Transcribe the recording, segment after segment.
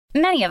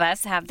Many of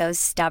us have those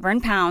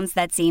stubborn pounds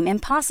that seem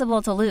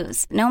impossible to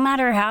lose, no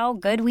matter how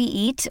good we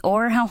eat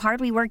or how hard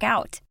we work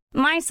out.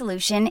 My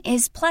solution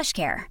is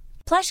PlushCare.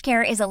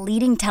 PlushCare is a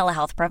leading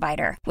telehealth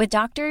provider with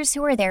doctors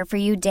who are there for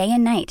you day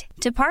and night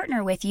to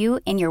partner with you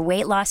in your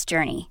weight loss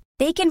journey.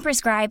 They can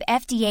prescribe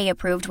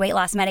FDA-approved weight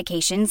loss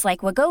medications like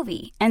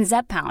Wegovy and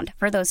Zepbound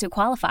for those who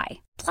qualify.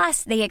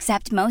 Plus, they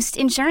accept most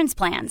insurance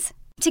plans.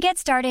 To get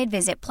started,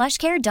 visit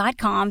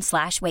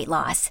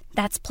plushcare.com/weightloss.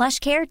 That's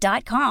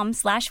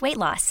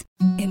plushcare.com/weightloss.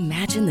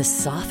 Imagine the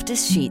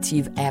softest sheets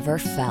you've ever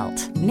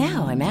felt.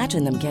 Now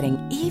imagine them getting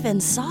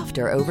even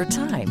softer over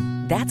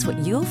time. That's what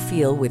you'll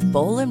feel with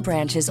Boll &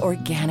 Branch's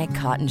organic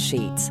cotton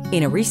sheets.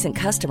 In a recent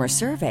customer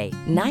survey,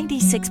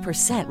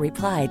 96%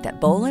 replied that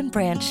Boll &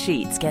 Branch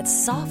sheets get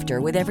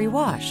softer with every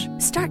wash.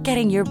 Start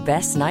getting your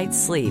best night's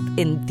sleep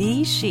in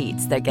these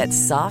sheets that get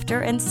softer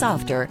and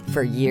softer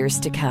for years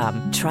to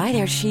come. Try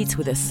their sheets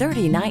with a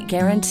 30-night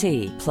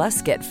guarantee.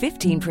 Plus, get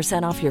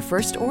 15% off your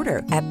first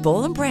order at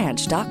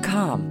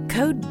bollandbranch.com.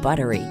 Code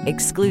BUTTERY.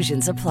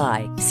 Exclusions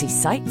apply. See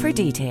site for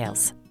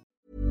details.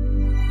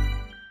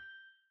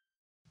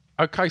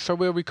 Okay, so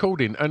we're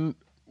recording, and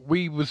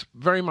we was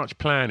very much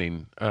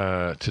planning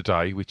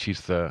today, which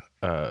is the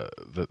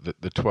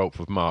 12th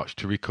of March,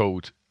 to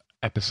record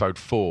episode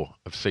 4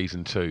 of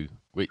season 2,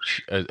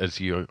 which,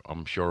 as you,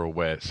 I'm sure, are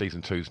aware,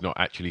 season 2's not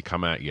actually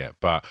come out yet.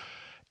 But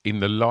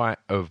in the light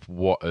of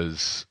what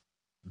has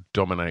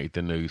dominated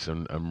the news,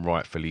 and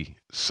rightfully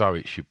so,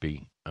 it should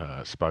be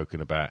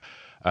spoken about.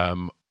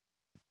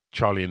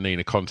 Charlie and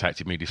Nina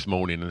contacted me this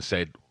morning and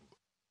said,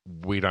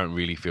 we don't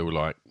really feel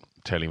like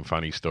telling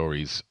funny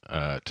stories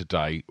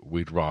today.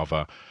 We'd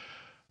rather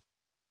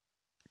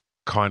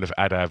kind of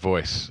add our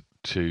voice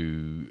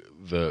to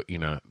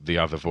the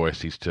other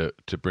voices to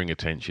bring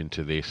attention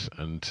to this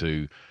and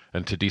to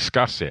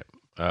discuss it.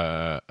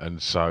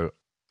 And so,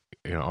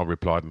 I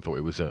replied and thought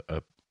it was a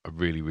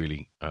really,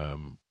 really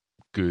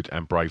good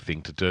and brave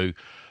thing to do.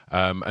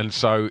 And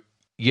so,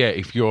 yeah,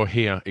 if you're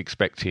here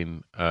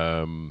expecting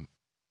more,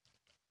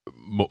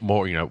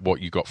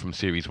 what you got from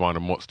series 1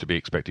 and what's to be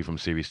expected from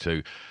series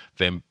 2,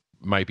 then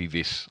maybe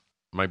this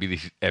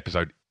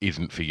episode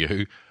isn't for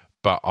you.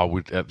 But I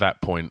would at that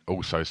point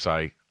also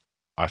say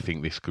I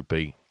think this could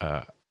be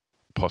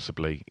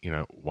possibly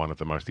one of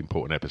the most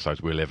important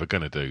episodes we're ever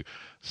going to do.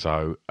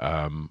 So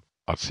I'd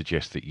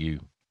suggest that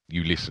you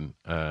listen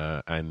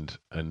and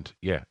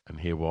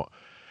hear what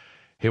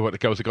the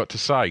girls have got to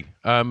say.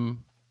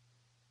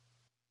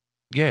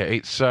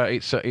 It's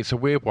a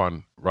weird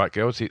one, right,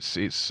 girls? It's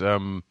as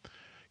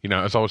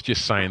I was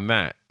just saying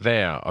that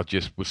there, I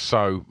just was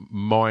so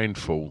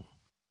mindful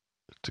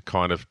to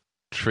kind of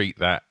treat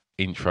that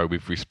intro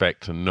with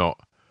respect and not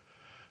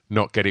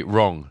get it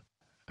wrong.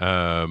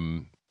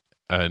 So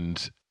I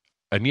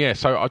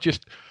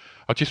just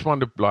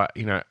wonder,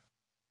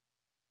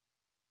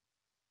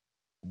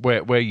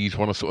 where you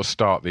want to sort of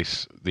start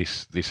this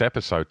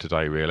episode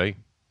today, really.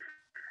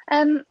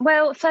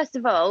 Well, first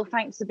of all,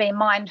 thanks for being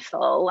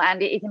mindful,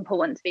 and it is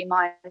important to be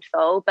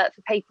mindful. But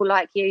for people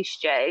like you,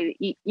 Stu,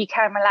 you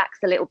can relax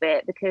a little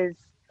bit because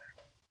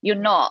you're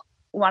not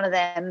one of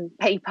them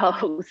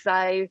people.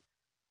 So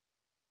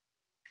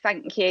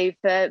thank you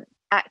for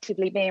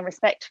actively being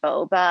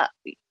respectful, but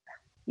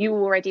you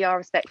already are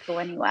respectful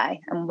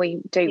anyway, and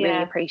we do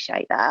really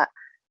appreciate that.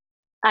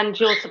 And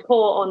your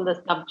support on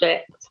the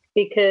subject,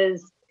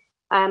 because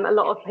a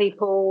lot of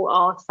people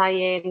are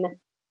saying,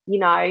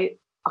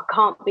 I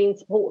can't be in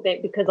support of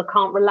it because I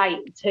can't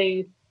relate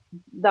to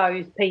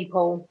those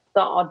people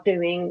that are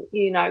doing,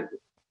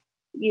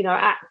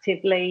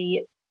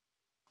 actively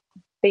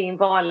being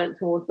violent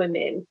towards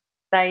women.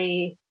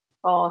 They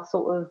are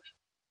sort of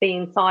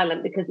being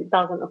silent because it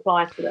doesn't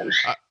apply to them.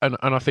 And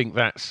I think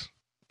that's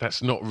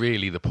not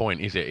really the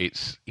point, is it?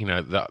 It's,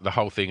 the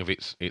whole thing of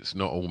it's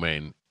not all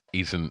men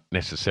isn't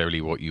necessarily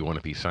what you want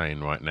to be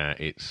saying right now.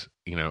 It's,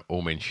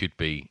 all men should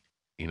be,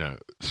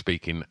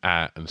 speaking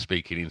at and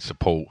speaking in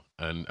support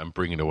and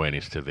bringing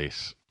awareness to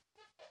this.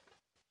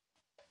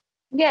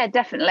 Yeah,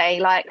 definitely.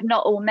 Like,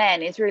 not all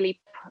men is really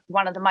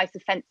one of the most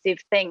offensive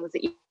things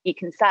that you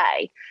can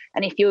say.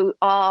 And if you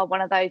are one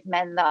of those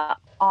men that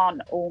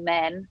aren't all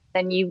men,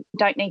 then you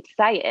don't need to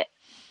say it.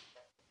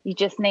 You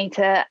just need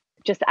to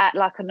just act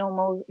like a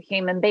normal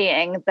human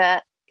being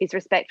that is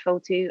respectful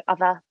to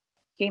other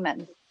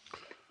humans.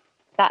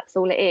 That's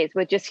all it is.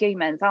 We're just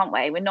humans, aren't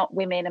we? We're not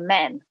women and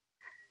men.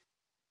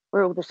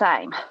 We're all the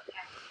same.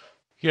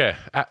 Yeah,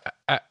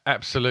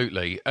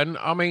 absolutely. And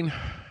I mean,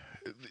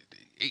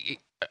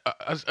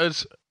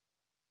 as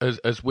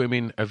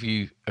women, do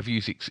you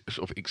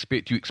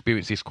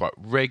experience this quite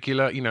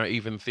regular?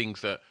 Even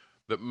things that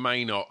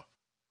may not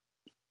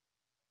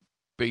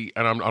be,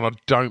 and I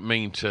don't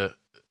mean to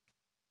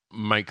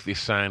make this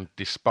sound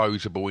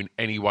disposable in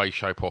any way,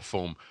 shape, or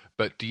form,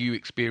 but do you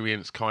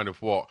experience kind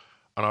of what?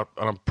 And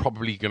I'm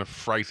probably going to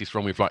phrase this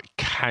wrong with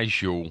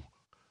casual,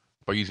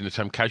 by using the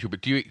term casual,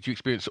 but do you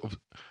experience sort of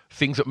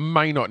things that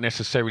may not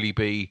necessarily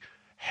be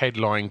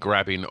headline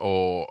grabbing,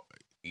 or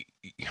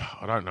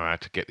I don't know how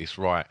to get this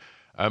right.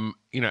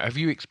 Have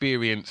you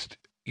experienced,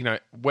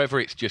 whether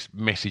it's just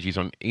messages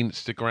on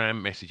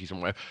Instagram, messages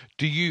on whatever,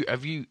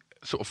 have you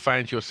sort of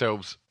found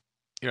yourselves,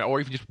 or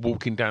even just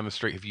walking down the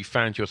street, have you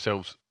found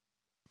yourselves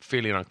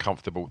feeling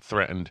uncomfortable,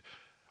 threatened,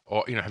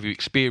 or, have you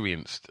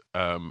experienced,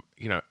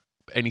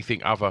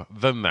 anything other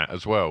than that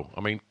as well?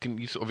 I mean, can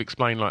you sort of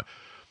explain, like,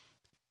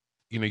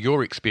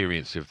 your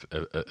experience of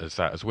as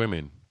that as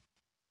women?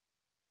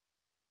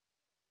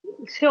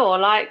 Sure.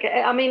 Like,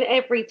 I mean,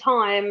 every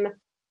time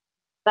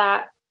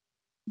that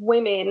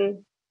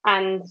women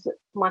and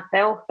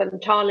myself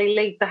and Charlie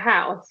leave the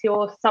house,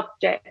 you're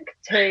subject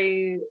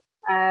to,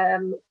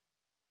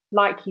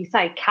 like you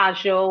say,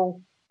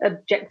 casual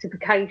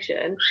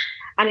objectification.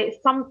 And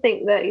it's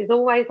something that is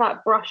always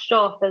like brushed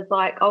off as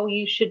like, oh,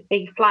 you should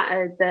be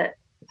flattered that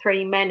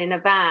 3 men in a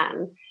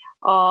van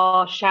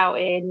are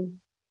shouting,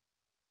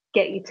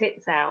 get your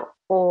tits out,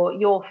 or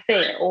you're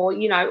fit, or,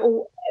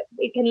 or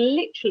it can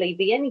literally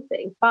be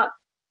anything. But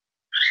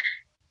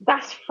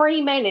that's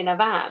 3 men in a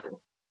van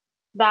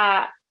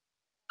that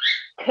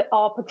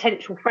are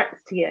potential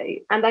threats to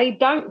you, and they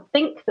don't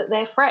think that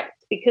they're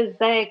threats because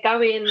they're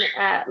going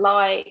at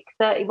like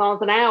 30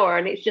 miles an hour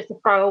and it's just a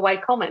throwaway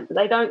comment. But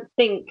they don't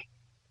think,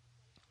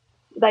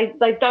 they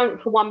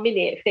don't for 1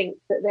 minute think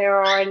that there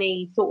are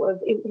any sort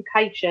of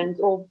implications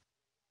or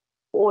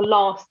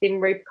lasting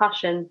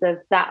repercussions of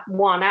that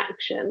one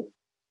action.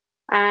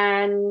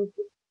 And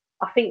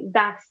I think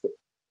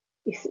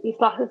it's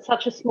like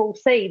such a small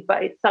seed,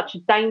 but it's such a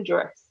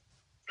dangerous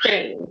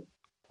thing.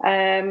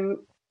 And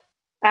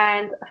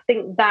I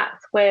think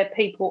that's where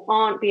people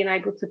aren't being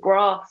able to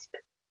grasp,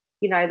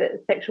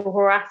 that sexual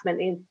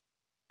harassment is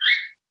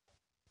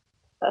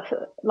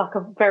like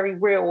a very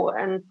real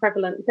and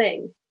prevalent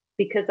thing,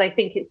 because they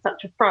think it's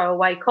such a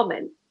throwaway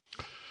comment.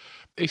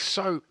 It's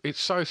so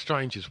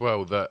strange as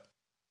well that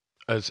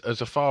as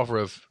a father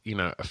of,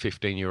 a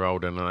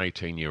 15-year-old and an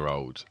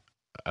 18-year-old,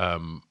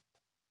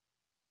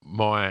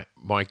 my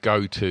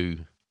go-to,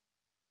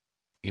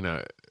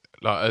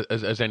 like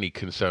as any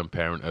concerned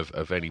parent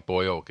of any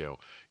boy or girl,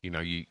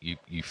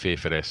 you fear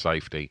for their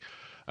safety.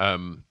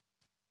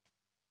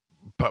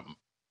 But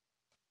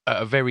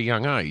at a very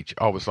young age,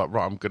 I was like,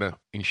 right, I'm going to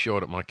ensure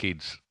that my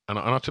kids, and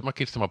I took my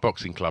kids to my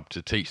boxing club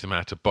to teach them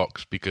how to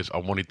box because I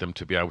wanted them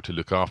to be able to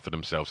look after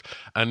themselves.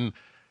 And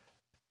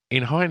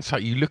in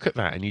hindsight, you look at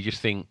that and you just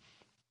think,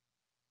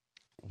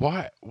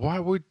 why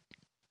would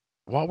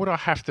I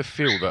have to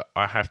feel that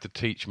I have to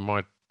teach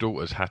my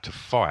daughters how to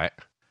fight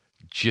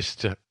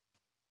just to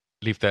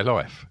live their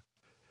life?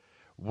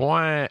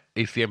 Why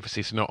is the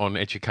emphasis not on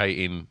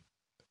educating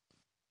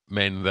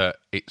men that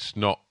it's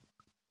not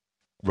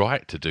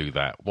right to do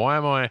that? Why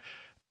am I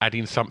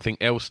adding something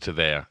else to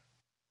their,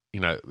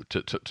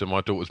 to my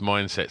daughter's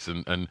mindsets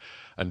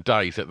and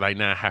days that they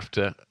now have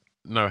to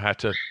know how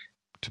to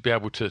be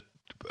able to,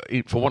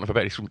 for want of a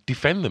better term,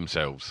 defend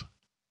themselves?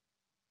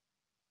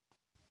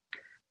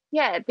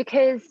 Yeah,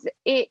 because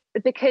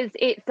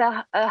it's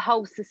a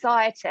whole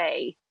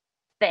society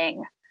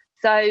thing.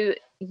 So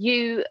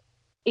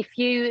if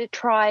you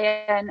try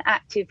and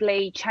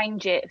actively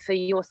change it for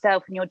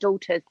yourself and your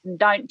daughters and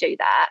don't do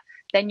that,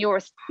 then you're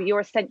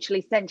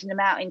essentially sending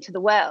them out into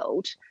the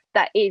world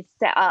that is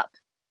set up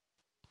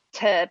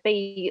to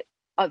be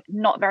a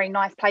not very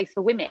nice place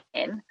for women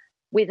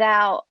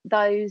without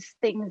those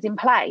things in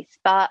place.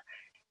 But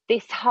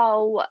this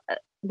whole,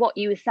 what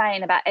you were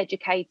saying about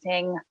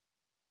educating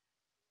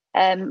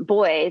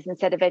boys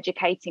instead of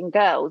educating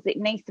girls, it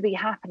needs to be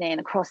happening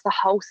across the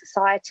whole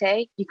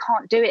society. You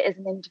can't do it as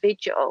an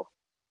individual.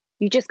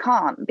 You just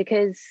can't,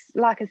 because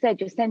like I said,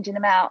 you're sending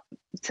them out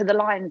to the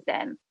lion's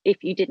den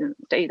if you didn't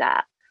do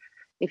that,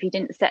 if you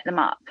didn't set them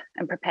up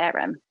and prepare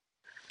them.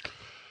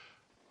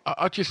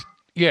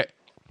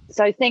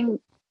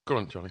 Go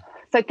on, Johnny.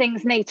 So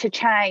things need to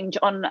change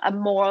on a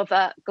more of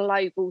a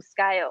global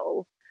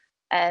scale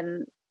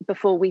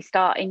before we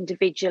start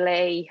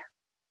individually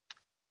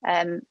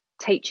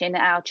teaching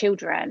our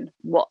children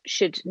what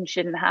should and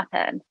shouldn't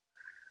happen.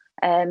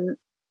 And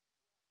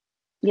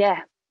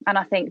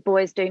I think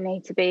boys do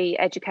need to be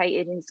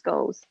educated in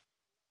schools.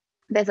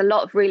 There's a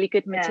lot of really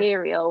good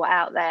material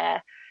out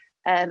there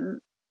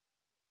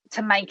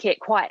to make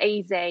it quite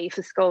easy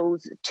for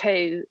schools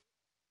to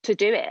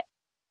do it.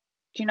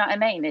 Do you know what I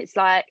mean? It's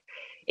like,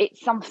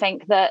 it's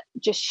something that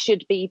just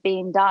should be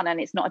being done,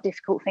 and it's not a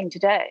difficult thing to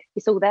do.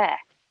 It's all there.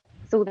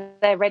 It's all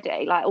there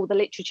ready. Like, all the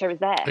literature is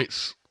there.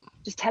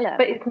 Just tell them.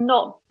 But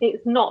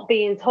it's not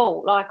being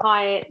taught. Like,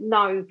 I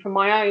know from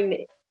my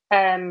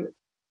own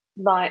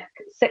like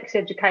sex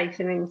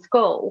education in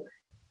school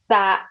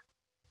that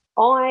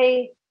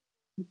I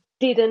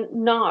didn't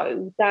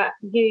know that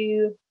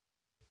you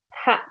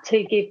had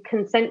to give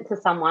consent to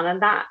someone,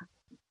 and that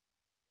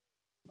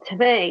to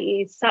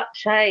me is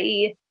such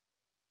a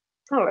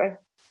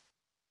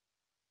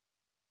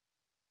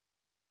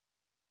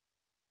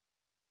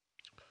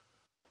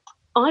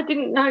I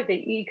didn't know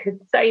that you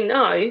could say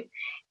no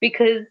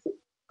because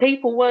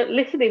people weren't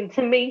listening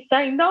to me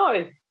say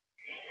no.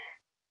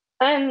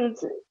 And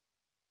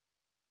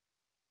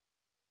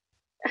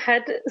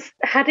had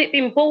it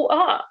been brought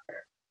up,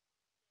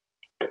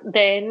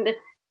 then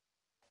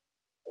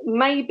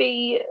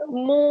maybe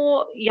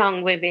more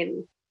young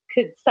women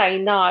could say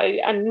no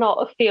and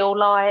not feel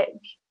like,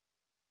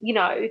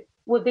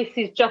 well, this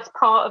is just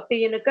part of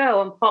being a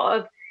girl and part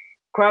of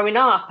growing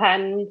up,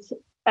 and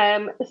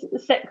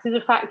sex is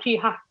a factor you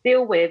have to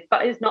deal with,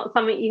 but it's not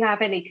something you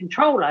have any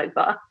control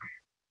over.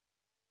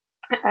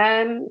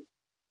 And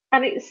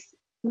it's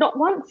not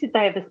once did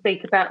they ever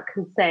speak about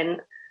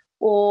consent,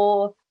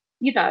 or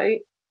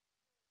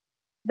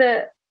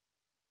that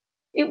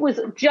it was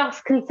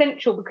just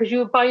consensual because you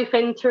were both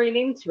entering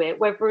into it,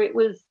 whether it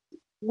was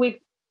with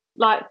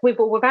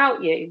or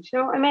without you. Do you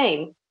know what I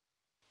mean?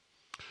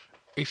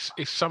 It's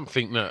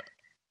something that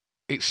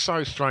it's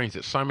so strange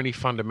that so many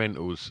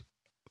fundamental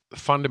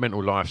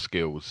life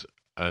skills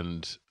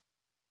and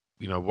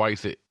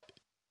ways that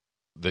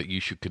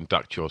you should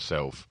conduct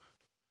yourself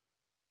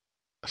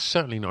are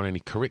certainly not any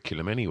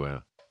curriculum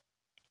anywhere,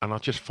 and I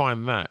just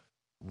find that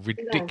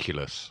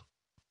ridiculous.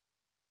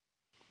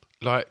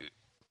 Like,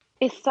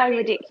 it's so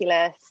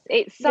ridiculous.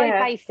 It's so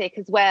basic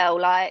as well.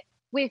 Like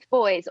with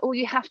boys, all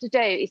you have to do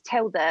is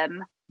tell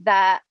them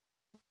that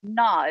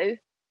no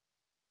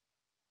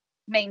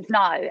means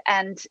no,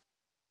 and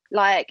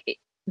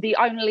the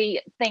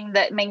only thing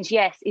that means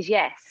yes is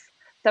yes.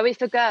 So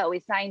if a girl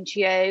is saying to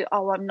you,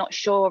 "Oh, I'm not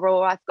sure,"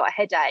 or "I've got a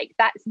headache,"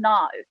 that's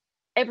no.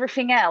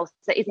 Everything else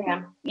that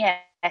isn't yes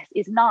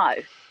is no,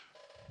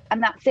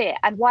 and that's it.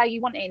 And why are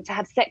you wanting to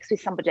have sex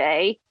with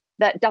somebody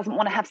that doesn't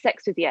want to have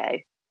sex with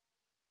you?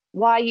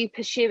 Why are you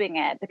pursuing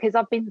it? Because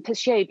I've been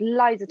pursued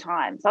loads of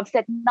times. I've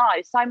said no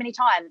so many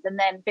times and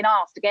then been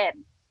asked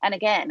again and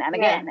again and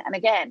again and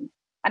again.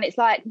 And it's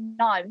like,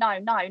 no. And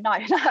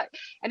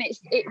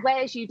it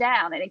wears you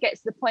down, and it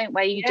gets to the point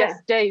where you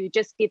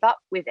just give up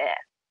with it.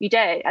 You do.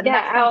 And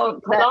that's out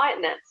of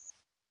politeness.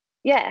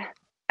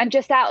 And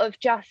just out of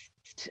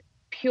just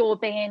pure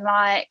being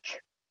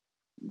like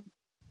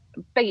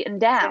beaten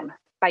down,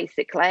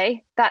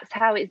 basically. That's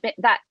how it's been.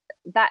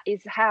 That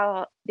is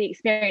how the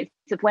experience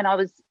of when I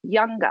was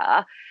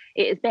younger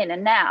it has been,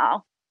 and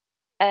now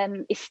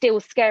it's still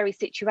a scary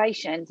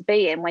situation to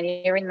be in when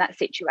you're in that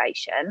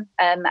situation,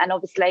 and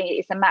obviously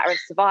it's a matter of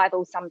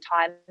survival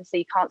sometimes, so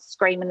you can't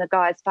scream in the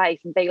guy's face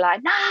and be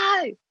like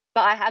no,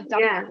 but I have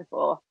done that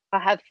before.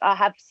 I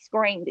have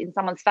screamed in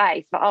someone's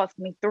face for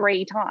asking me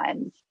 3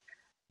 times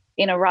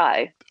in a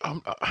row,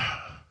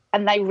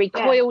 and they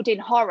recoiled in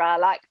horror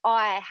like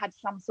I had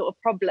some sort of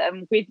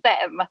problem with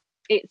them.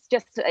 It's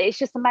just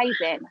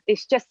amazing.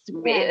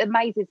 It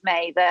amazes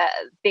me that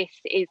this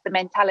is the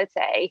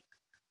mentality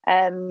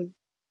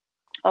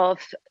of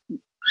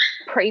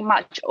pretty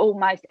much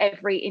almost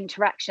every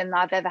interaction that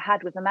I've ever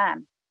had with a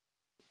man.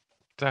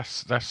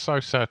 That's so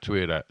sad to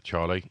hear that,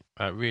 Charlie.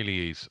 It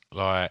really is.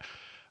 Like,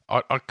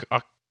 I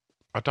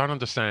don't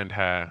understand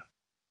how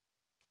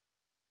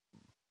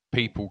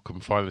people can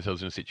find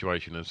themselves in a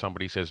situation and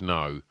somebody says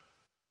no,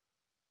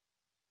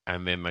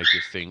 and then they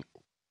just think,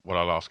 well,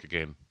 I'll ask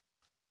again.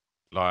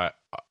 Like,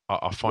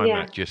 I find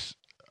that just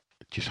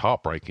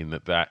heartbreaking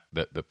that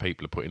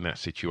people are put in that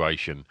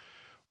situation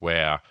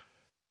where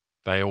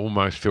they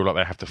almost feel like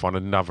they have to find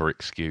another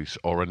excuse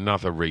or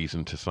another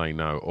reason to say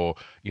no, or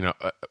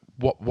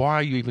why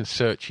are you even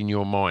searching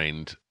your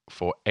mind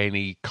for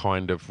any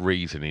kind of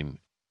reasoning?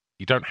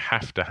 You don't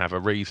have to have a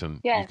reason.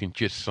 You can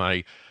just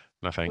say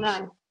no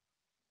thanks.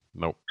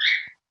 Nope.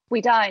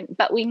 We don't,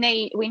 but we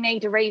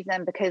need a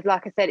reason, because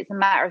like I said, it's a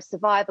matter of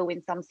survival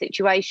in some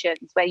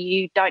situations where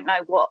you don't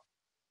know what.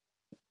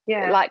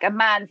 Like a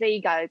man's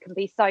ego can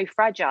be so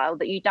fragile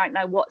that you don't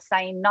know what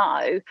saying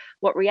no,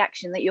 what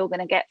reaction that you're going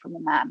to get from a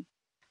man.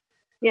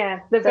 Yeah,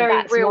 the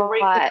very real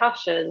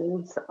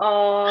repercussions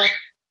are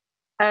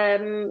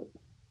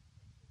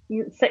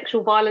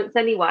sexual violence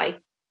anyway.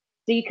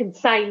 So you can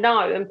say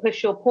no and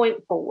push your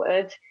point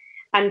forward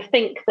and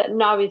think that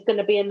no is going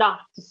to be enough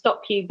to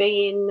stop you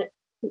being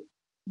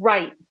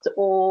raped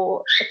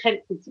or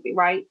attempted to be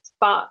raped.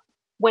 But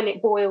when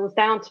it boils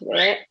down to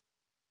it,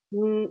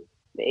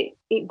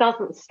 it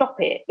doesn't stop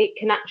it. It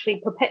can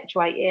actually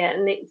perpetuate it,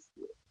 and it's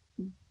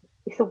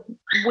a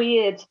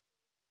weird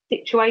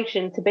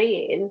situation to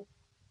be in,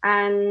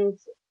 and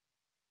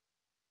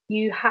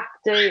you have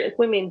to, as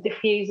women,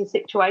 diffuse the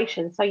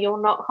situation so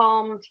you're not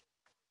harmed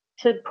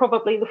to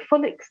probably the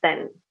full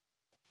extent.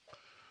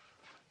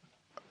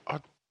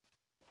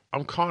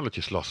 I'm kind of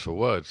just lost for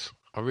words.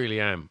 I really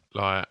am.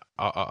 Like,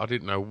 I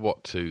didn't know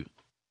what to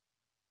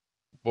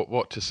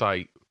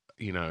say,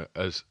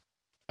 as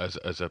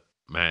a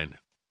man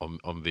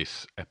on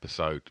this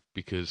episode,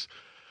 because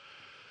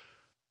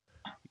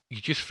you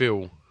just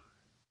feel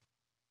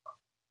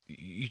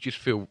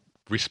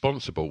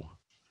responsible,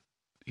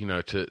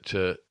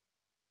 to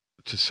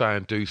say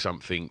and do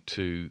something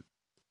to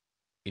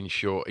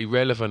ensure,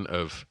 irrelevant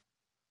of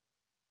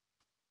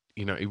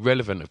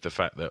the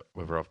fact that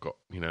whether I've got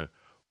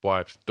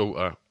wives,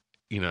 daughter,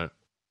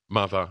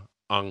 mother,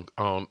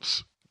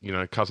 aunts,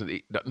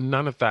 cousins,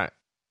 none of that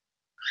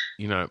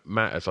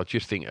matters. I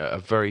just think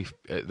at the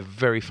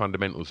very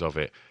fundamentals of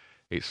it,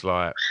 it's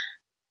like,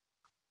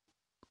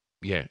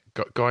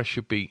 guys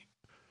should be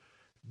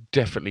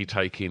definitely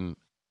taking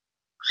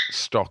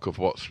stock of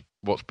what's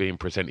being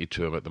presented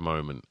to them at the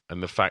moment,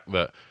 and the fact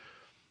that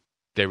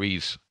there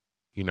is,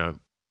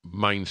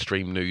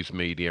 mainstream news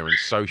media and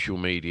social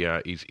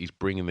media is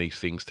bringing these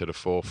things to the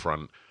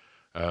forefront.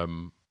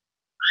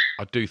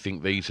 I do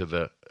think this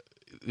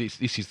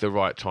is the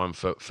right time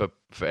for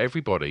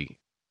everybody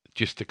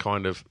just to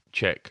kind of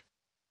check,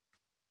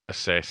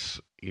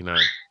 assess,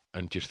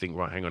 and just think,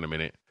 right, hang on a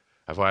minute,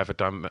 have I ever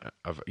done that?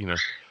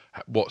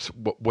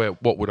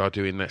 What would I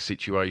do in that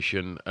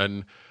situation,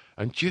 and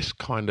just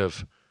kind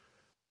of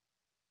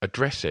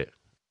address it.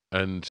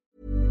 And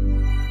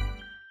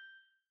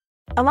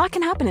a lot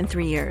can happen in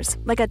 3 years,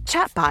 like a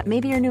chatbot may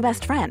be your new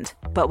best friend.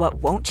 But what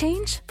won't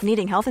change?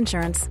 Needing health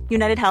insurance.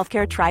 United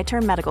Healthcare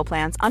Tri-Term Medical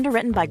Plans,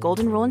 underwritten by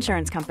Golden Rule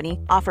Insurance Company,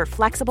 offer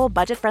flexible,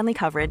 budget-friendly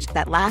coverage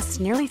that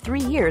lasts nearly 3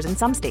 years in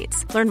some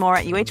states. Learn more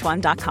at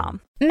uh1.com.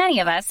 Many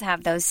of us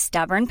have those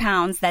stubborn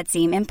pounds that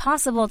seem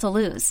impossible to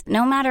lose,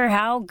 no matter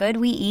how good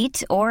we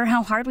eat or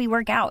how hard we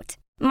work out.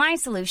 My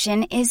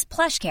solution is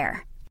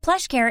PlushCare.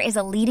 PlushCare is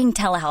a leading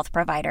telehealth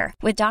provider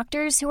with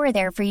doctors who are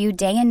there for you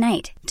day and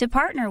night to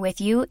partner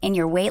with you in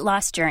your weight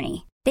loss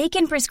journey. They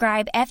can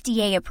prescribe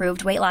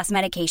FDA-approved weight loss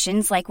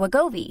medications like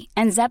Wegovy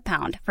and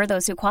Zepbound for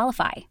those who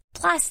qualify.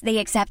 Plus, they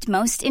accept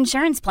most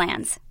insurance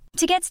plans.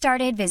 To get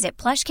started, visit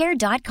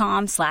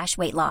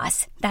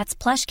plushcare.com/weightloss. That's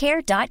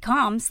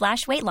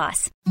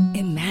plushcare.com/weightloss.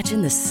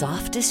 Imagine the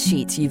softest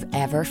sheets you've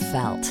ever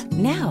felt.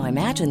 Now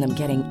imagine them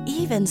getting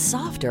even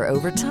softer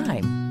over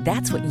time.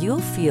 That's what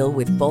you'll feel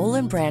with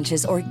Boll &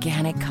 Branch's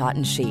organic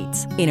cotton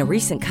sheets. In a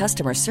recent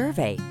customer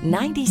survey,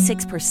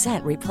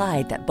 96%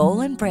 replied that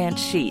Boll & Branch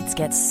sheets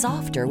get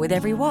softer with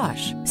every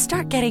wash.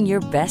 Start getting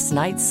your best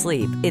night's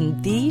sleep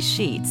in these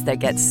sheets that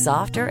get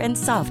softer and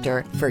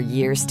softer for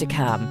years to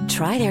come.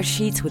 Try their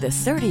sheets with a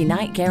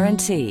 30-night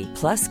guarantee.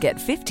 Plus, get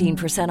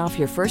 15% off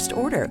your first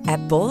order at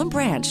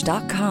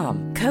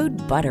bollandbranch.com.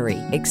 Code BUTTERY.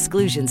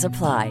 Exclusions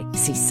apply.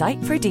 See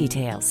site for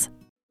details.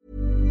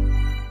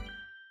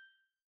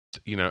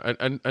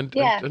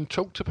 And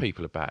talk to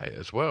people about it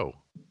as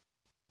well.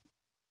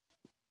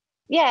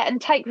 Yeah,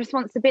 and take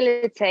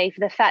responsibility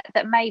for the fact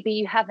that maybe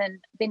you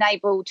haven't been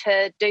able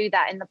to do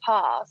that in the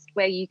past,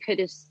 where you could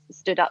have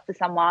stood up for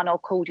someone or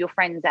called your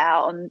friends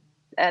out on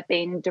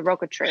being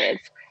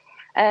derogatory.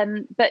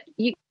 But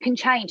you can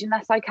change, and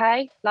that's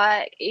okay.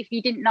 Like, if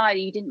you didn't know,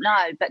 you didn't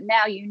know, but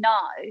now you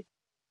know.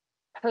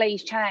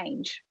 Please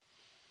change.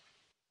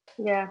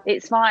 Yeah,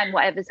 it's fine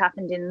whatever's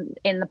happened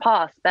in the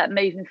past, but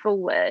moving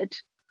forward,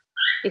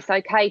 it's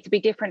okay to be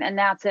different, and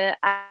now to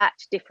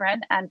act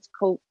different and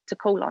to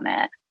call on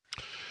it.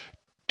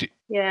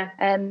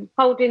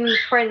 Holding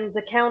friends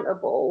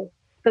accountable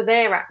for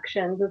their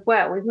actions as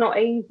well is not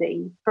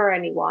easy for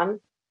anyone,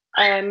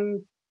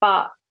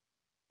 but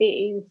it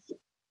is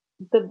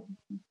the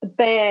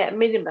bare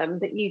minimum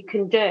that you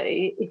can do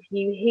if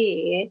you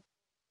hear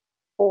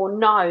or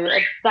know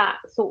of that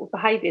sort of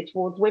behaviour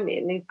towards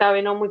women is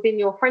going on within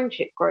your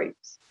friendship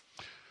groups.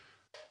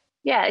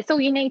 Yeah, it's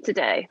all you need to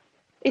do.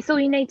 It's all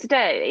you need to do.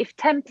 If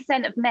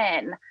 10% of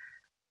men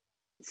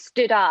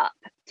stood up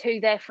to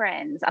their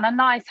friends, and I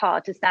know it's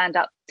hard to stand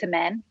up to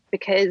men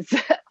because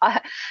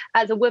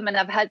as a woman,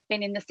 I've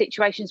been in the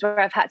situations where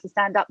I've had to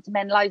stand up to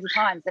men loads of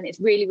times, and it's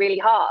really, really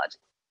hard.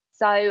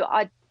 So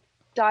I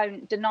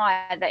don't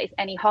deny that it's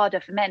any harder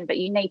for men, but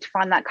you need to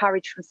find that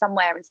courage from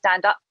somewhere and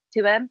stand up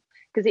to them,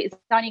 because it's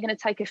only going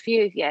to take a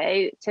few of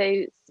you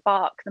to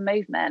spark the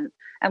movement,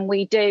 and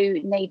we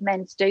do need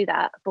men to do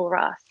that for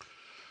us.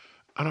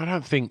 And I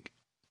don't think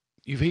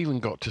you've even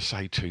got to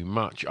say too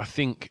much. I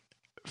think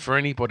for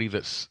anybody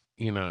that's,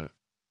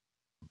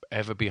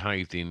 ever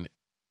behaved in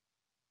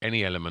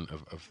any element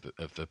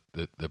of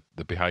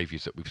the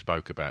behaviours that we've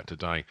spoke about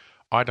today,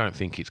 I don't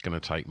think it's going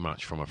to take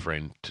much from a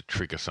friend to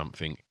trigger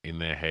something in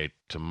their head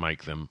to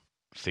make them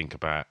think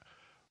about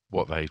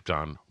what they've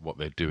done, what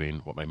they're doing,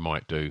 what they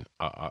might do.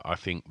 I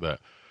think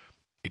that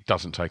it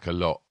doesn't take a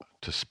lot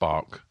to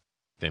spark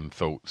them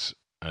thoughts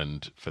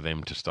and for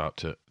them to start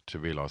to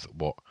realise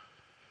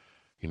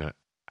that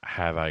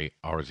how they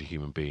are as a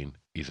human being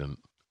isn't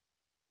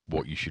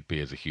what you should be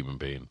as a human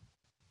being.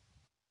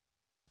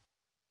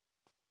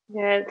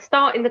 Yeah,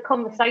 starting the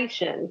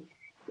conversation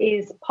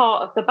is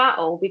part of the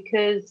battle,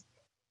 because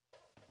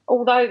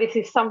although this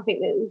is something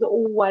that is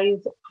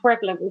always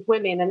prevalent with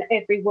women, and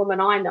every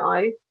woman I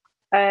know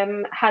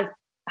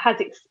has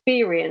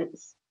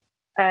experienced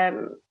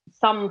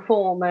some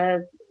form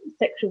of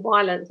sexual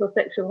violence or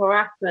sexual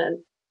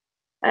harassment,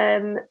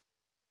 and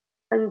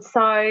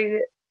so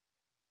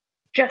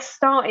just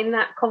starting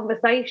that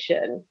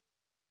conversation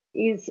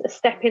is a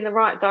step in the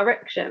right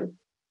direction,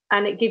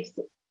 and it gives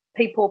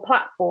people a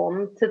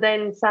platform to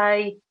then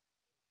say,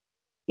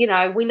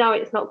 we know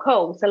it's not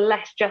cool, so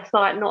let's just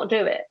not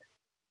do it.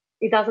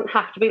 It doesn't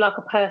have to be like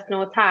a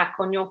personal attack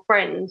on your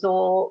friends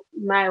or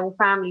male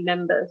family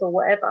members or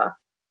whatever,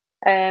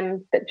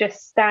 but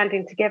just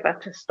standing together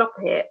to stop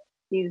it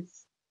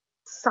is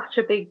such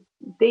a big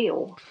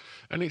deal.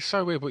 And it's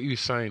so weird what you were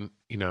saying,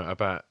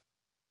 about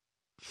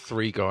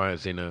three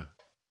guys in a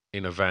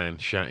van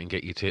shouting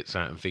 "get your tits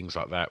out" and things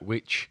like that,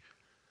 which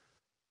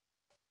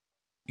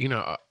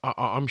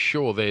I'm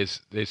sure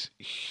there's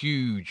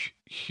huge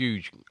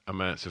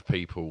amounts of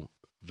people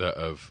that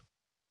have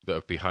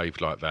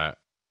behaved like that,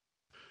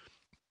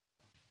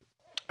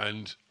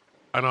 and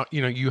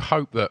you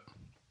hope that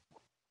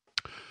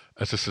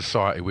as a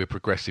society we're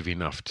progressive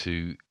enough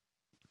to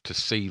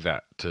see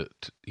that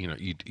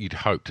you'd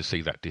hope to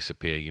see that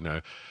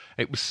disappear.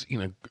 It was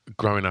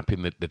growing up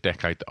in the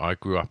decade that I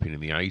grew up in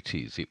the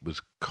 80s, it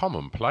was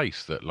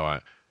commonplace that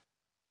a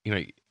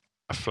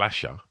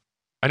flasher.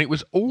 And it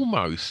was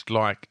almost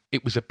like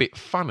it was a bit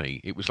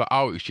funny. It was like,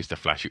 oh, it was just a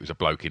flash. It was a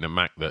bloke in a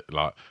Mac that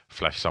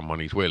flashed someone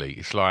his willy.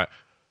 It's like,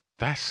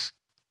 that's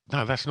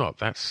not.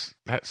 That's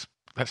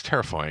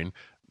terrifying.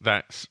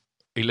 That's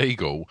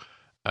illegal,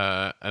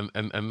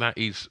 and that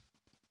is,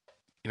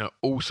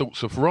 all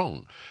sorts of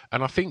wrong.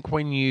 And I think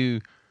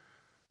I'm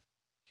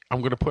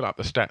going to put up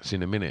the stats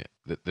in a minute.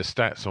 The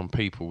stats on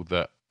people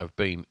that have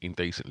been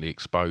indecently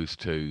exposed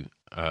to.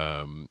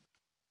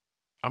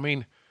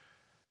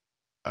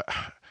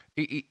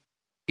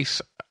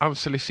 It's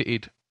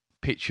unsolicited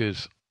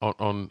pictures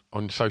on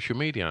social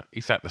media.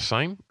 Is that the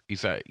same?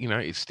 Is that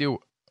it's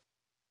still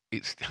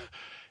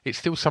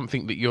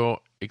something that you're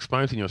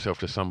exposing yourself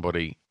to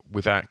somebody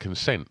without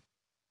consent?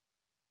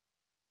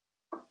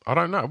 I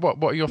don't know.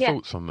 What are your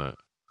thoughts on that?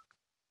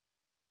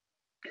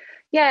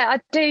 Yeah,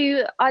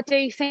 I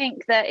do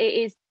think that it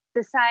is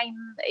the same.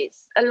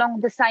 It's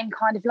along the same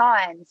kind of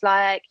lines.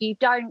 Like, you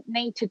don't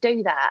need to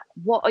do that.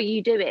 What are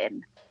you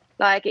doing?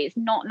 Like, it's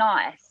not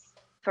nice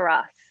for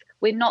us.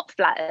 We're not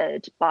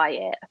flattered by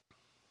it.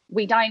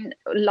 We don't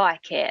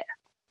like it.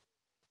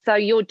 So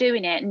you're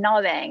doing it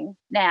knowing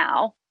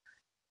now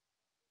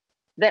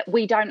that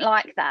we don't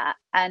like that,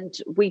 and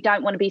we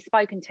don't want to be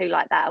spoken to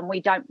like that, and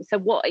we don't. So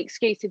what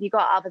excuse have you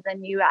got other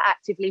than you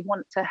actively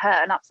want to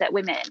hurt and upset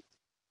women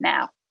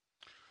now?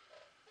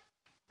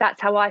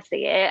 That's how I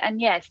see it. And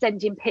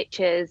sending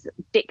pictures,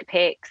 dick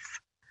pics,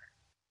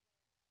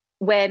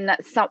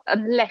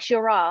 unless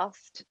you're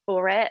asked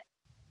for it,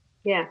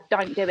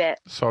 don't do it.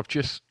 So I've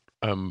just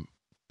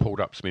pulled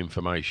up some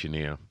information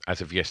here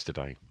as of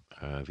yesterday.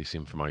 This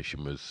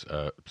information was,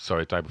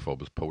 the day before,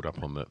 was pulled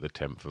up on the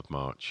 10th of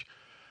March.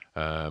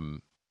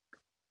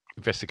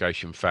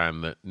 Investigation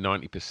found that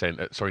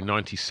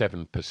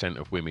 97%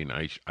 of women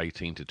aged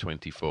 18 to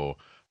 24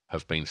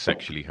 have been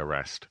sexually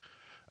harassed,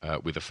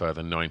 with a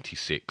further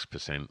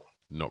 96%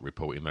 not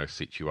reporting those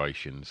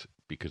situations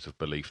because of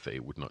belief that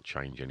it would not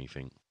change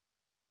anything.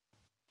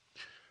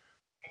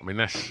 I mean,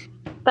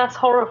 that's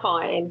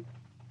horrifying.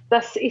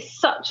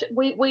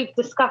 We've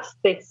discussed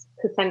this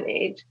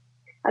percentage,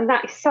 and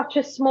that is such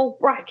a small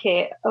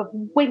bracket of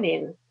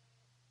women,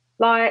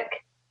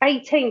 like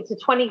 18 to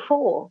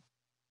 24.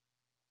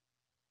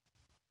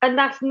 And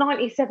that's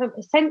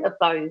 97% of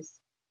those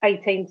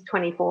 18 to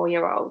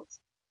 24-year-olds.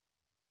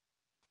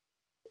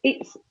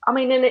 And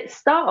it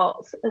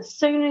starts as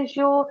soon as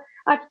I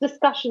had a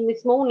discussion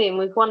this morning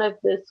with one of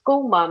the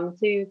school mums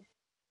who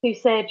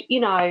said,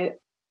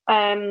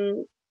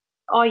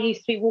 I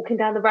used to be walking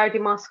down the road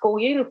in my school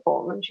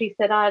uniform, and she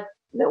said I had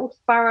little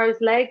sparrow's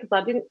legs.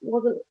 I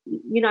wasn't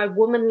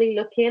womanly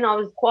looking. I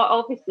was quite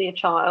obviously a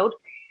child,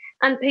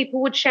 and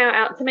people would shout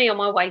out to me on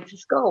my way to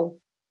school.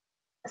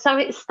 So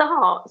it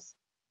starts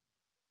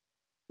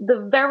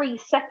the very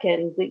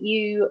second that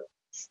you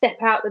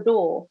step out the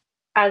door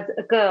as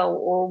a girl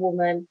or a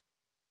woman,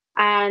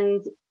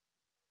 and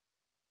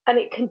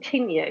it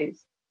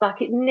continues. Like,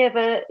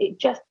 it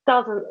just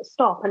doesn't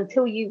stop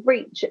until you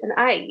reach an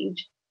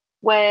age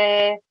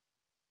where,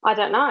 I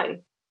don't know,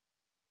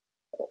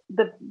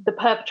 the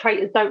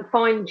perpetrators don't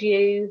find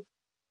you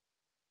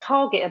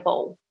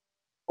targetable,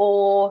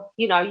 or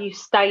you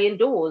stay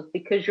indoors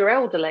because you're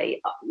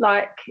elderly.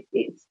 Like,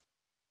 it's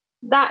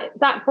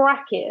that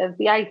bracket of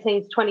the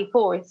 18 to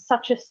 24 is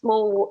such a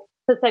small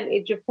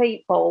percentage of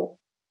people,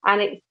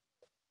 and it's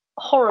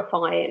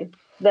horrifying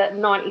that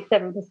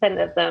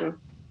 97% of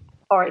them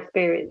are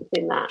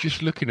experiencing that.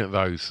 Just looking at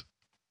those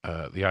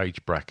the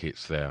age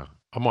brackets there,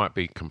 I might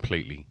be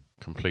completely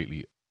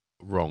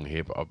wrong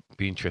here, but I'd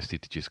be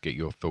interested to just get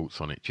your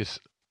thoughts on it.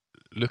 Just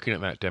looking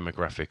at that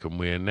demographic, and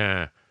we're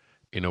now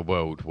in a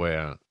world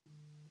where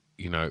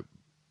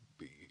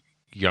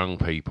young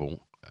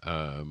people,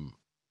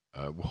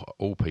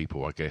 all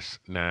people, I guess,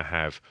 now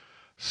have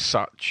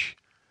such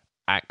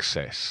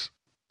access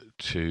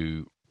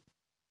to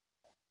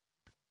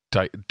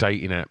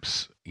dating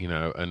apps,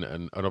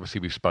 and obviously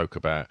we spoke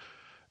about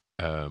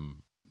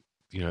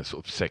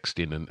sort of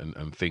sexting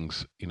and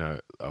things,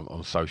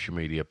 on social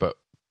media, but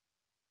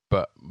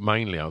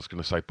mainly I was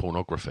going to say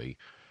pornography,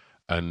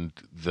 and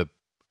the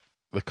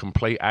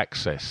complete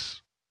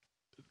access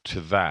to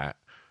that,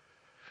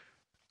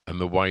 and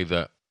the way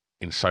that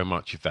in so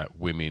much of that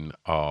women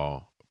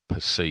are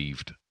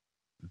perceived.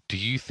 Do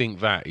you think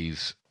that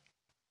is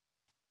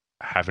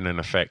having an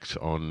effect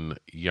on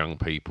young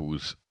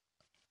people's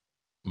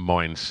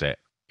mindset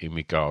in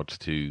regards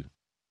to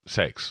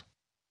sex?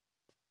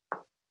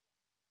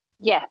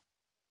 Yeah,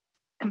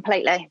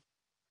 completely.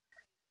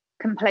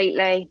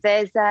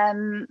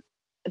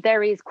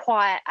 There is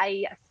quite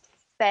a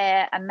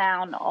fair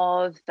amount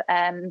of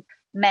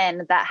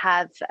men that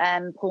have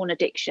porn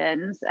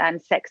addictions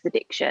and sex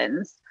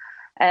addictions,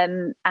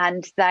 and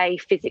they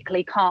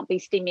physically can't be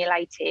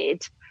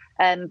stimulated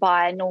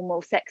by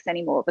normal sex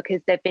anymore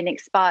because they've been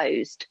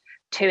exposed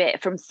to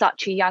it from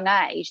such a young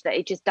age that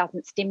it just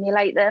doesn't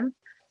stimulate them.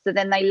 So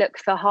then they look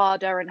for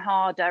harder and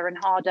harder and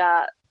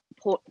harder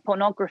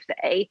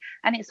pornography,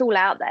 and it's all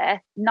out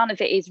there. None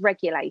of it is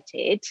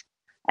regulated.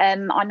 I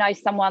know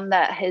someone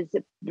that has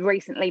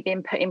recently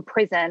been put in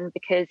prison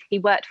because he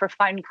worked for a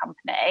phone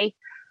company,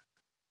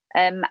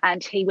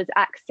 and he was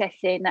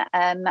accessing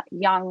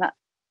young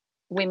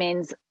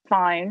women's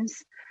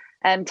phones,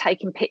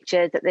 taking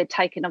pictures that they'd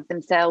taken of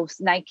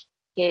themselves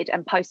naked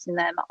and posting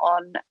them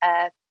on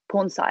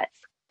porn sites.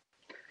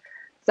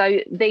 So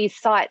these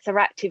sites are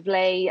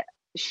actively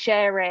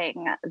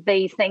sharing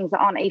these things that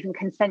aren't even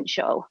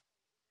consensual.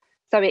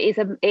 So it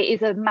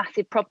is a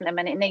massive problem,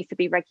 and it needs to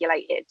be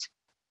regulated.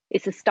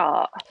 It's a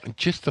start.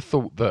 Just the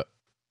thought that,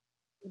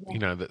 you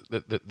know,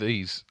 that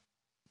these,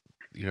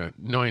 you know,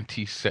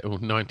 97 or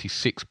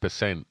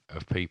 96%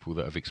 of people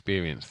that have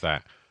experienced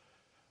that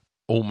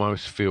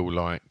almost feel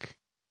like,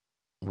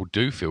 or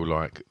do feel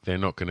like, they're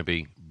not going to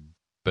be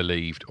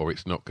believed, or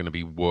it's not going to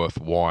be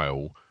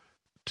worthwhile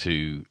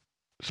to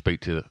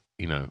speak to,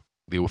 you know,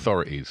 the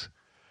authorities.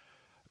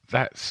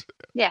 That's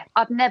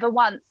I've never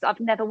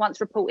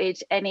once reported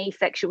any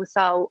sexual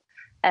assault.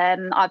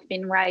 I've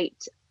been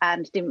raped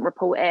and didn't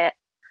report it,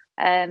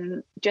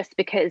 just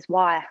because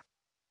why?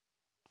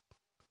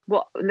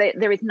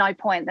 There is no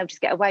point. They'll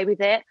just get away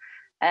with it.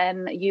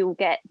 You'll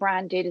get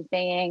branded as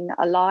being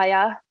a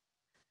liar.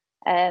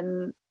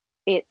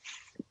 It's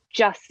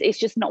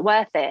just not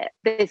worth it.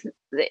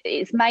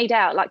 It's made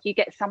out like you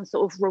get some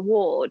sort of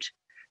reward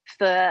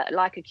for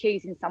like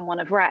accusing someone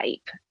of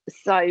rape,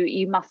 so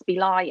you must be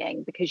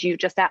lying because you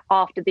just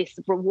after this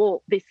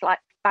reward, this like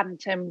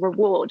phantom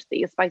reward that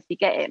you're supposed to be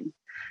getting,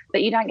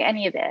 but you don't get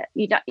any of it.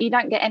 You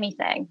don't get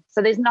anything, so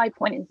there's no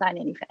point in saying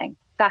anything.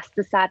 That's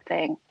the sad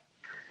thing.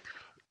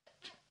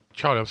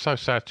 Charlie, I'm so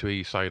sad to hear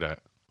you say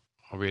that.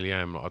 I really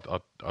am. I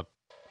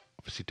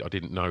obviously I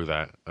didn't know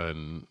that,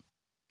 and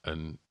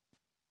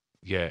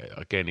yeah,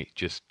 again, I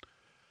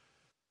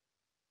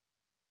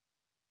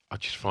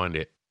just find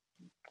it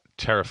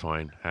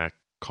terrifying how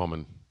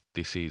common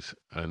this is,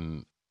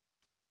 and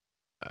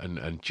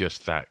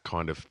just that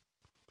kind of,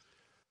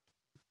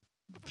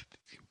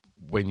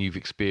 when you've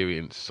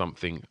experienced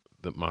something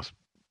that must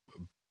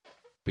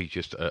be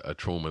just a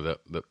trauma that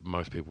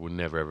most people will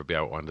never ever be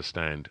able to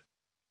understand,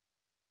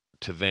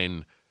 to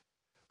then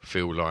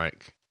feel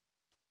like,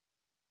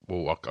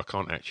 well, I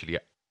can't actually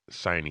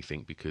say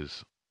anything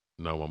because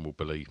no one will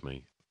believe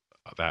me.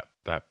 That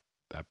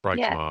breaks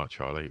my heart,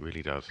 Charlie. It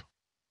really does.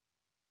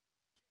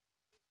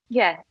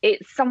 Yeah,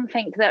 it's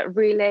something that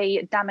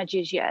really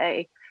damages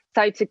you.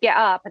 So to get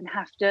up and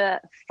have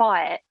to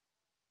fight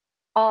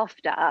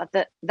after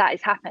that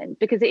has happened,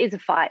 because it is a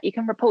fight. You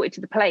can report it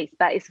to the police,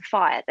 but it's a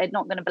fight. They're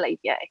not going to believe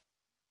you.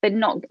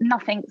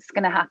 Nothing's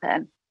going to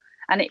happen.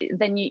 And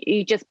then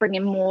you just bring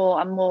in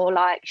more and more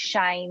like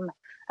shame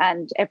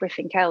and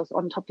everything else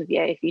on top of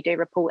you if you do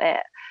report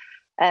it.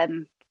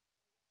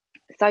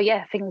 So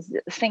yeah, things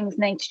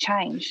need to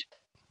change.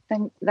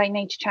 They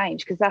need to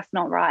change, because that's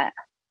not right.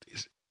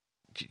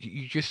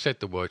 You just said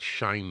the word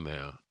shame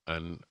there,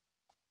 and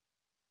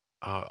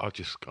I'm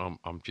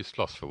just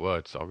lost for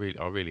words. I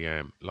really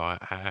am. Like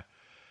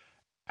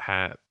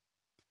how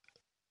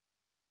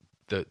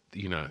the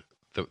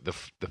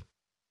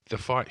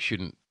fight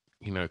shouldn't,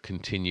 you know,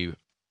 continue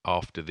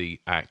after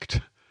the act.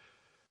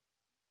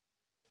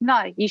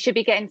 No, you should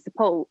be getting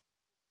support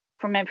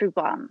from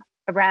everyone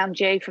around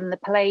you, from the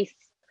police,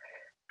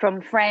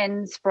 from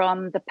friends,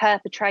 from the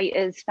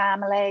perpetrator's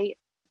family.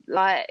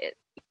 Like,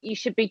 you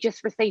should be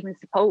just receiving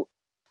support,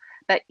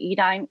 but you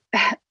don't.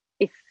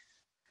 It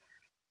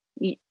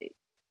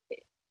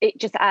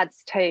just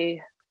adds to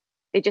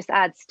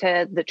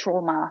the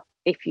trauma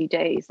if you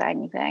do say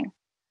anything.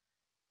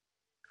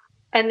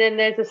 And then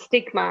there's a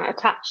stigma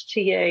attached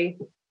to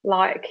you,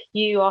 like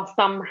you are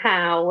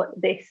somehow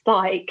this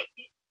like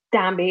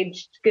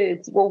damaged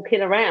goods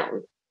walking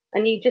around,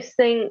 and you just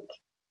think,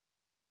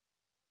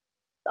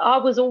 I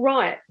was all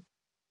right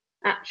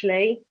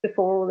actually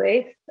before all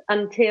this,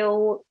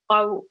 until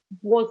I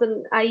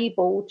wasn't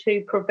able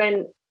to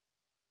prevent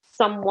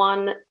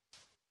someone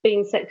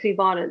being sexually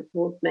violent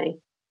towards me,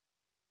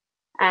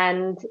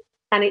 and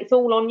it's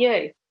all on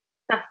you.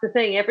 That's the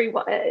thing. Every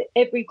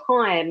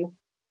time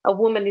a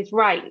woman is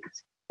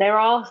raped, they're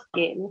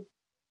asking,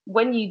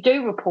 when you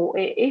do report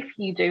it, if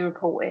you do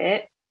report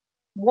it,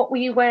 what were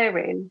you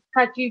wearing?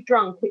 Had you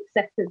drunk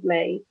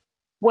excessively?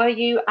 Were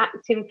you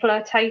acting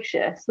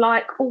flirtatious?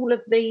 Like all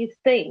of these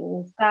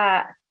things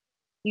that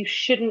you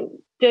shouldn't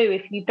do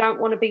if you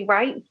don't want to be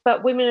raped.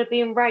 But women are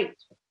being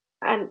raped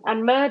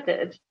and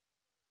murdered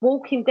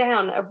walking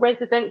down a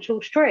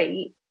residential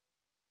street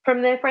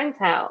from their friend's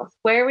house,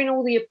 wearing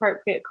all the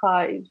appropriate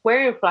clothes,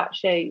 wearing flat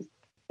shoes.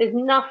 There's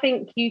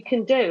nothing you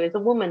can do as a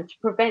woman to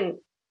prevent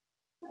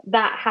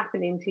that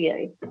happening to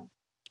you.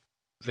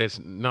 There's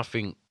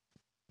nothing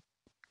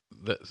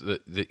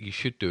that you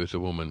should do as a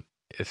woman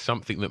is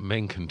something that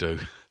men can do.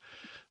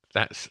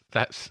 That's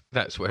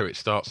where it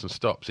starts and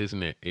stops,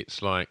 isn't it?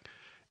 It's like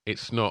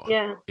it's not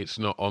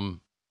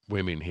on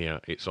women here.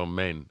 It's on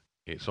men.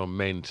 It's on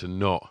men to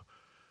not.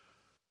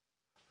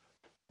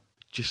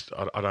 Just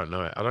I don't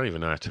know. I don't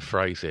even know how to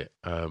phrase it.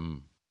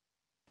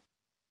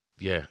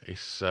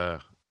 It's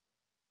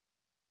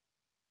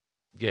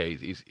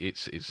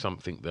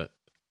something that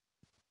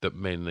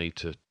men need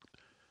to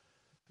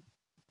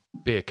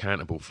be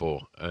accountable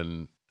for,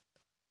 and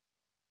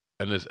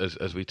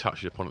as we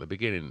touched upon at the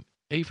beginning,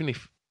 even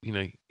if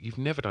you've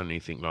never done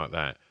anything like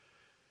that,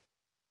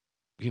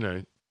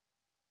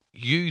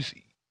 use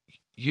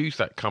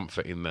that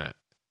comfort in that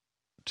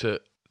to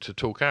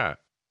talk out,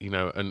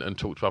 and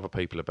talk to other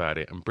people about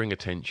it, and bring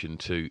attention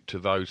to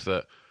those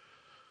that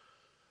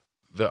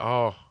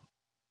are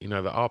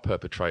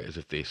perpetrators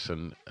of this,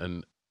 and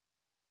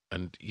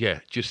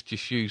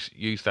just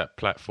use that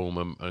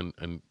platform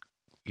and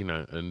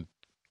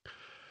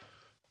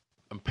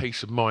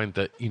peace of mind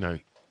that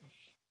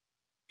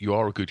you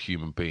are a good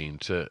human being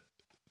to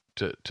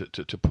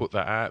put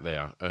that out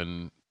there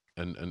and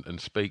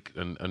speak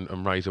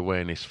and raise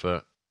awareness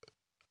for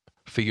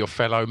your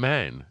fellow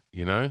man,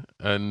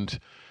 and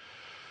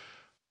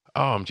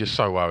I'm just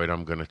so worried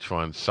I'm going to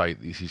try and say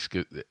this is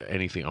good.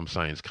 Anything I'm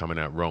saying is coming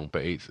out wrong,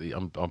 but I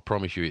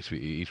promise you it's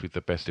with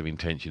the best of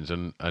intentions,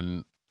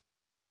 and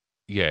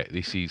yeah,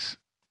 this has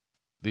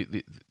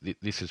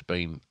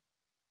been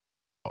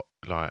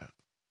like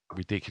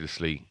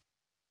ridiculously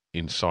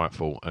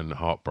insightful and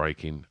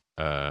heartbreaking,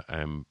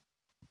 and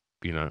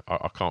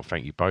I can't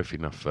thank you both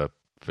enough for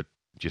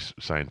just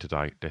saying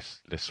today,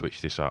 let's switch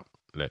this up,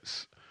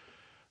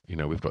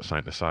 we've got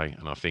something to say,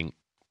 and I think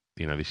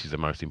this is the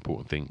most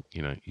important thing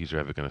you're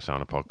ever going to say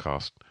on a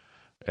podcast,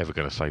 ever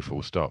going to say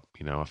full stop.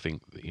 I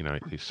think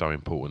it's so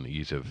important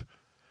that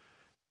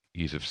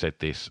you've said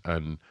this,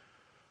 and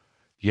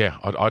yeah,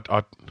 I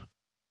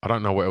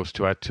don't know what else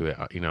to add to it.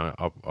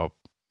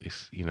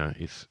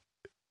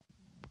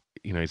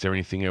 Is there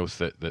anything else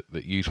that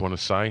you want to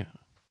say?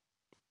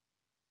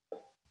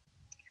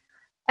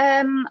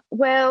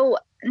 Well,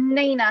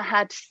 Nina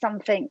had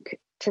something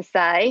to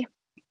say.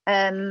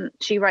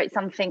 She wrote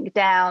something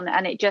down,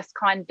 and it just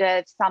kind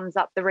of sums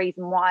up the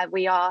reason why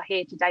we are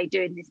here today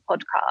doing this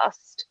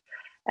podcast,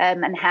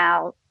 and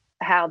how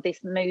this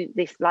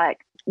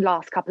like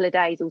last couple of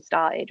days all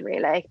started,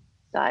 really.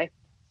 So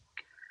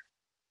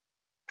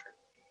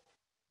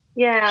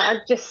yeah, I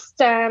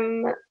just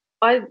I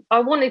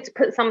wanted to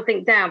put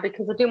something down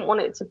because I didn't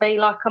want it to be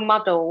like a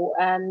muddle,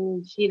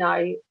 and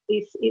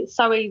it's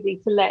so easy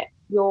to let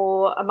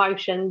your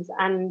emotions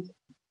and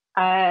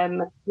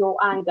your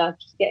anger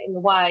just get in the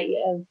way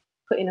of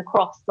putting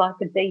across like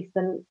a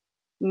decent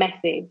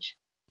message.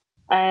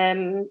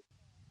 But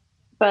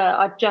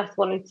I just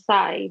wanted to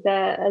say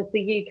that as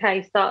the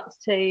UK starts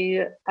to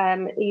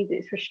ease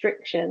its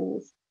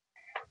restrictions,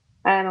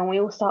 and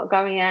we all start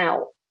going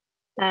out,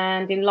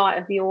 and in light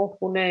of the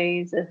awful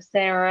news of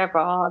Sarah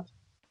Everard,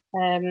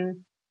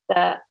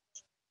 that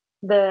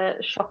the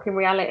shocking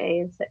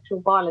reality of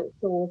sexual violence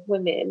towards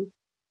women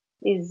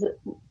is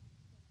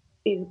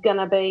going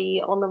to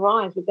be on the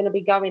rise. We're going to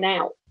be going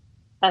out,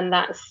 and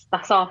that's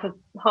half of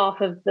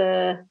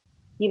the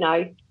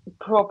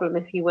problem,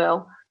 if you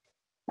will.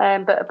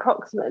 But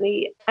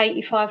approximately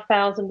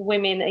 85,000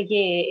 women a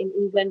year in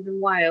England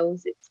and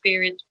Wales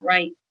experience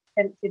rape,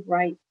 attempted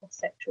rape, or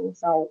sexual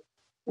assault,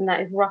 and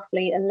that is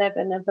roughly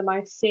 11 of the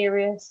most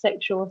serious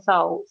sexual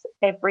assaults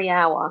every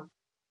hour.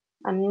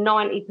 And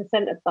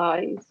 90% of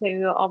those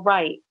who are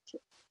raped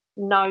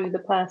know the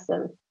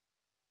person.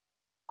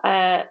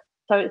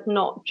 So it's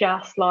not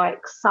just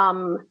like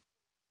some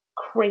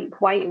creep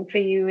waiting for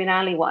you in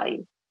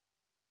alleyways.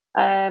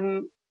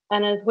 And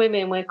as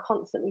women, we're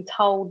constantly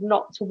told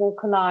not to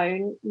walk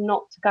alone,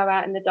 not to go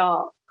out in the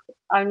dark,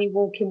 only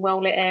walk in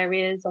well-lit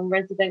areas on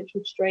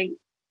residential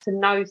streets, to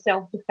no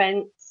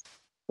self-defence,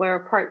 wear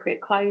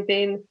appropriate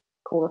clothing,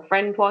 call a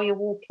friend while you're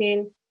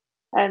walking.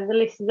 And the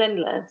list is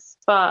endless,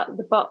 but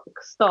the buck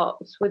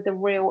stops with the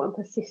real and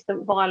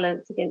persistent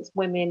violence against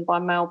women by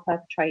male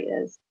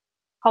perpetrators.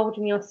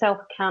 Holding yourself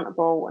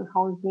accountable and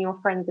holding your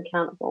friends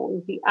accountable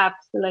is the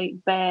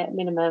absolute bare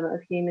minimum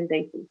of human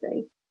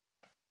decency.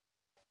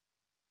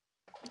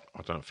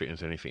 I don't think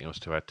there's anything else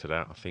to add to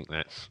that. I think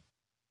that's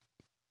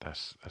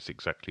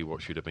exactly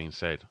what should have been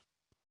said.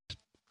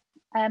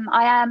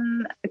 I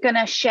am going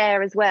to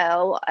share as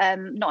well,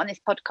 not on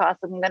this podcast,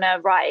 I'm going to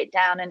write it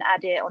down and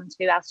add it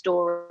onto our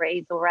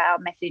stories or our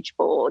message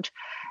board,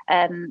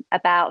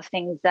 about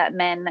things that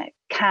men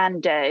can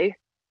do.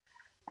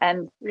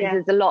 Because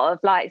there's a lot of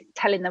like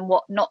telling them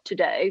what not to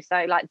do.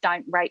 So like,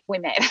 don't rape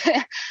women.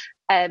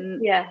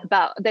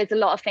 But there's a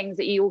lot of things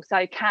that you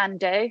also can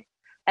do.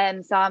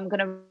 So I'm going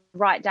to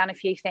write down a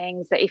few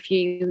things that if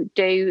you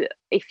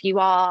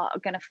are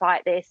going to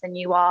fight this and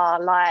you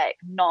are like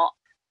not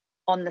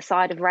on the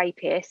side of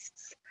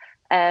rapists,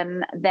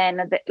 then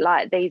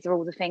like these are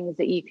all the things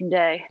that you can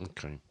do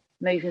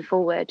moving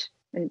forward,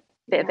 and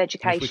a bit of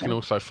education. If we can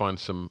also find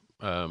some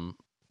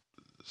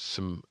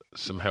some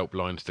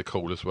helplines to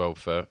call as well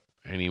for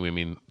any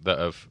women that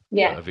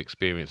have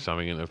experienced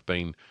something and have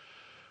been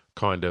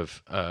kind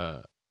of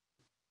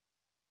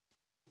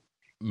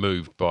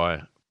moved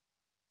by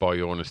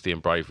your honesty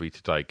and bravery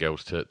today,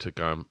 girls, to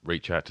go and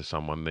reach out to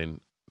someone. Then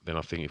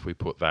I think if we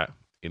put that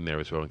in there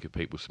as well and give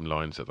people some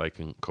lines that they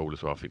can call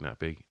as well, I think that'd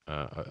be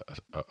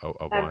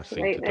a wise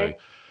thing to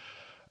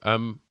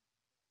do.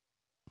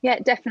 Yeah,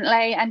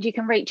 definitely. And you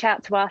can reach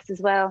out to us as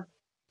well.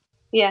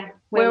 Yeah,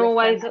 we're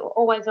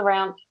always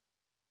around.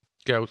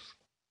 Girls.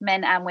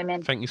 Men and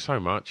women. Thank you so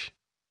much.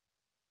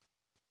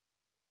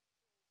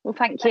 Well,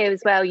 thank you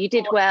as well. You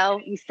did well.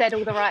 You said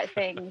all the right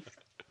things.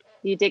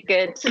 You did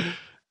good.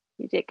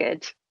 You did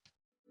good.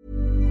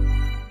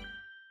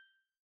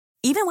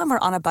 Even when we're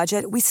on a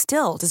budget, we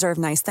still deserve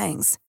nice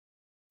things.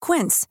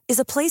 Quince is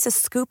a place to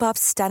scoop up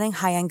stunning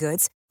high-end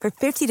goods for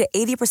 50 to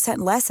 80%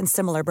 less than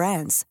similar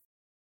brands.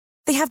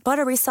 They have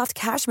buttery soft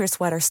cashmere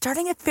sweaters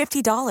starting at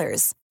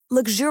 $50,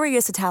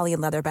 luxurious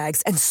Italian leather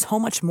bags, and so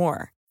much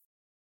more.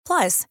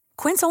 Plus,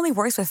 Quince only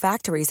works with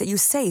factories that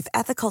use safe,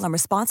 ethical, and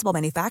responsible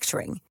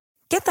manufacturing.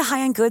 Get the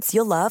high-end goods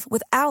you'll love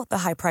without the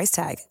high price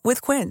tag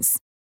with Quince.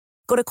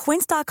 Go to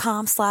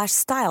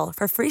quince.com/style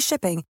for free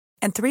shipping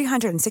and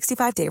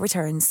 365-day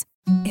returns.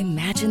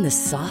 Imagine the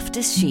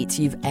softest sheets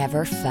you've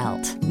ever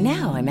felt.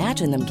 Now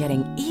imagine them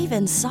getting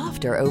even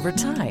softer over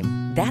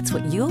time. That's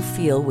what you'll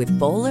feel with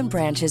Boll &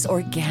 Branch's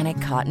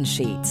organic cotton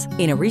sheets.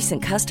 In a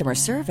recent customer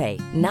survey,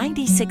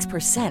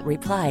 96%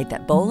 replied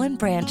that Boll &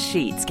 Branch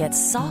sheets get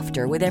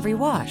softer with every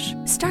wash.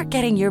 Start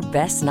getting your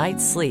best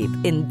night's sleep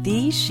in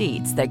these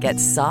sheets that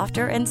get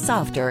softer and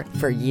softer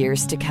for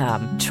years to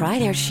come. Try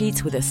their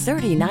sheets with a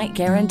 30-night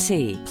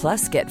guarantee.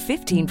 Plus, get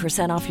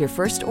 15% off your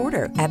first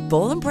order at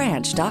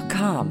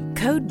bollandbranch.com.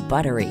 Code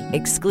BUTTERY.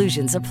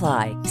 Exclusions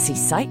apply. See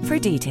site for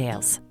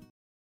details.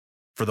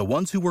 For the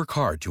ones who work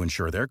hard to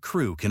ensure their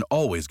crew can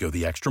always go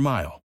the extra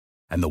mile,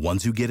 and the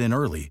ones who get in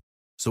early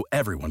so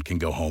everyone can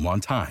go home on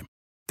time,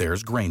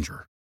 there's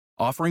Grainger,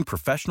 offering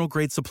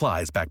professional-grade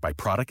supplies backed by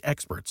product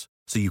experts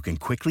so you can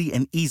quickly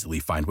and easily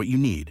find what you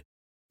need.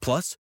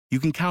 Plus, you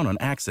can count on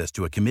access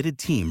to a committed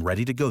team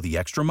ready to go the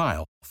extra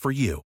mile for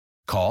you.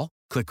 Call,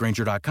 click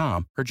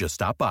Grainger.com, or just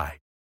stop by.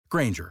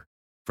 Grainger,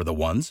 for the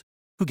ones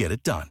who get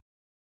it done.